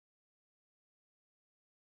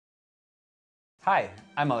Hi,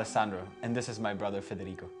 I'm Alessandro, and this is my brother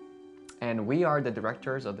Federico. And we are the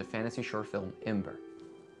directors of the fantasy short film Imber.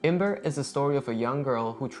 Imber is the story of a young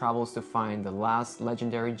girl who travels to find the last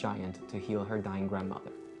legendary giant to heal her dying grandmother.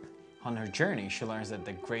 On her journey, she learns that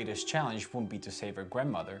the greatest challenge won't be to save her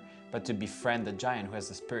grandmother, but to befriend the giant who has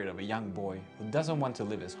the spirit of a young boy who doesn't want to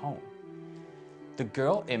leave his home. The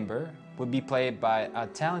girl, Imber, would be played by a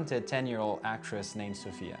talented 10-year-old actress named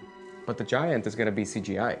Sophia. But the giant is going to be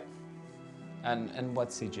CGI. And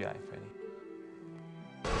what's CGI, Freddie?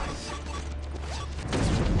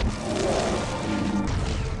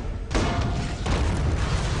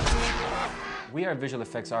 We are visual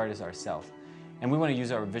effects artists ourselves, and we want to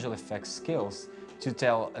use our visual effects skills to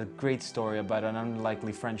tell a great story about an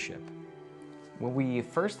unlikely friendship. When we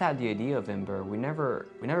first had the idea of Imber, we never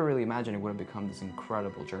really imagined it would have become this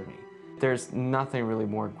incredible journey. There's nothing really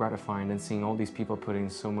more gratifying than seeing all these people putting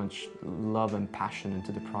so much love and passion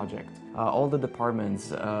into the project. All the departments,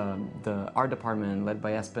 the art department led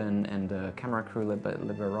by Espen, and the camera crew led by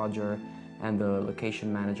Roger, and the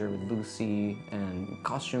location manager with Lucy, and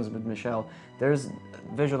costumes with Michelle. There's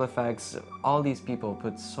visual effects. All these people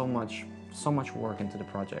put so much work into the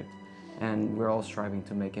project, and we're all striving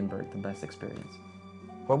to make Imber the best experience.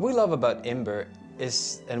 What we love about Imber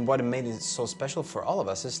is, and what made it so special for all of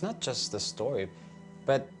us, is not just the story,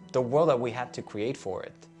 but the world that we had to create for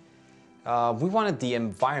it. We wanted the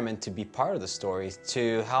environment to be part of the story,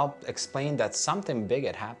 to help explain that something big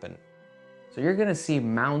had happened. So you're gonna see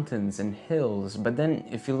mountains and hills, but then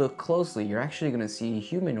if you look closely, you're actually gonna see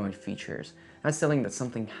humanoid features. That's telling that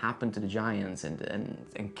something happened to the giants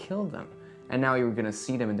and killed them. And now you're gonna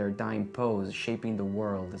see them in their dying pose, shaping the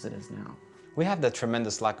world as it is now. We have the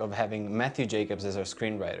tremendous luck of having Matthew Jacobs as our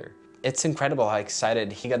screenwriter. It's incredible how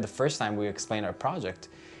excited he got the first time we explained our project.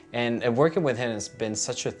 And working with him has been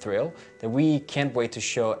such a thrill that we can't wait to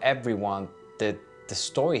show everyone that the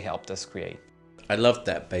story helped us create. I loved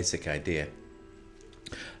that basic idea.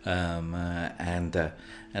 And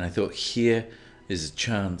I thought here is a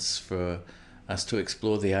chance for us to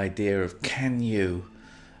explore the idea of, can you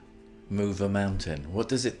move a mountain? What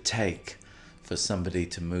does it take for somebody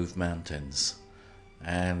to move mountains?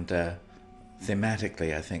 And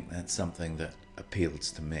thematically, I think that's something that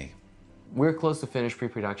appeals to me. We're close to finish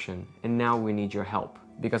pre-production, and now we need your help.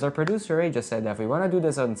 Because our producer, Ray, just said that if we want to do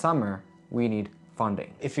this in summer, we need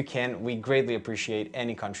funding. If you can, we greatly appreciate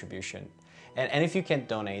any contribution. And if you can't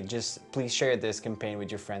donate, just please share this campaign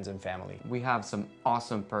with your friends and family. We have some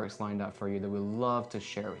awesome perks lined up for you that we'd love to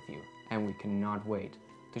share with you, and we cannot wait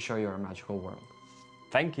to show you our magical world.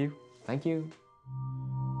 Thank you. Thank you.